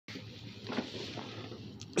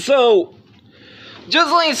So,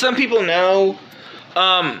 just letting some people know,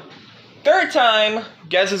 third time,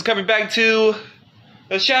 guess who's coming back to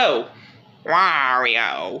the show?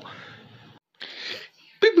 Wario.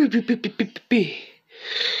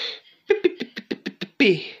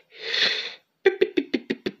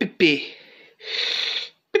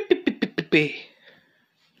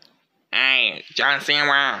 Hey, John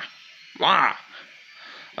Cena. Wow.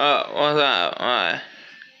 What's up?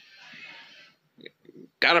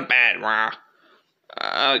 Got a bad, wow.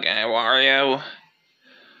 Okay, Wario.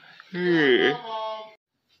 Hey,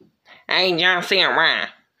 John Cena.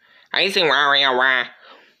 I seen Wario.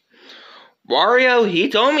 Wario, he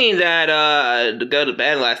told me that, to go to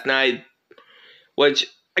bed last night. Which,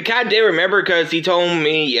 I kinda did remember because he told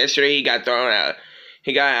me yesterday he got thrown out.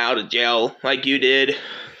 He got out of jail, like you did.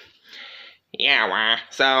 Yeah,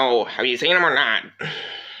 so, have you seen him or not?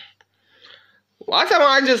 Last time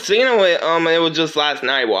I just seen him with, it was just last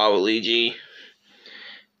night, Waluigi.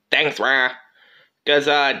 Thanks, Ra. Cause,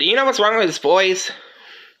 do you know what's wrong with his voice?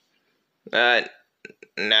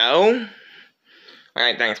 No?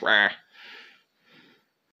 Alright, thanks, Ra.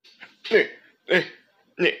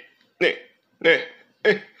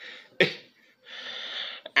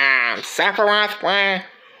 Sephiroth, Ra?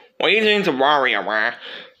 What are you doing to Wario, Ra?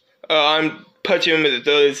 I'm punching him in the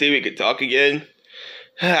throat to see if we could talk again.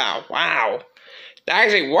 Wow. That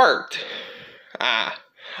actually worked.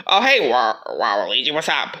 Oh, hey, Waluigi, what's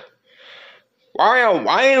up? Wario,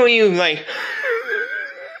 why are you, like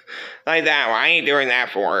that? Why are you doing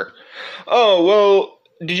that for? Oh, well,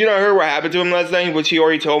 did you not hear what happened to him last night? Which he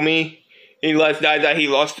already told me. Last night that he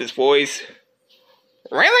lost his voice.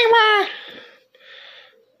 Really,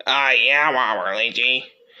 Wa? Yeah, Waluigi.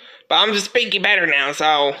 But I'm just speaking better now,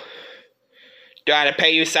 so... Do I have to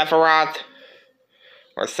pay you, Sephiroth?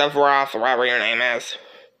 Or Sephiroth, or whatever your name is?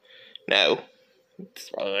 No. That's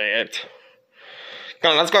it.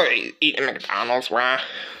 Come on, let's go eat at McDonald's, right?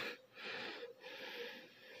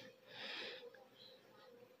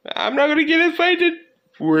 I'm not gonna get invited.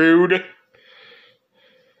 Rude.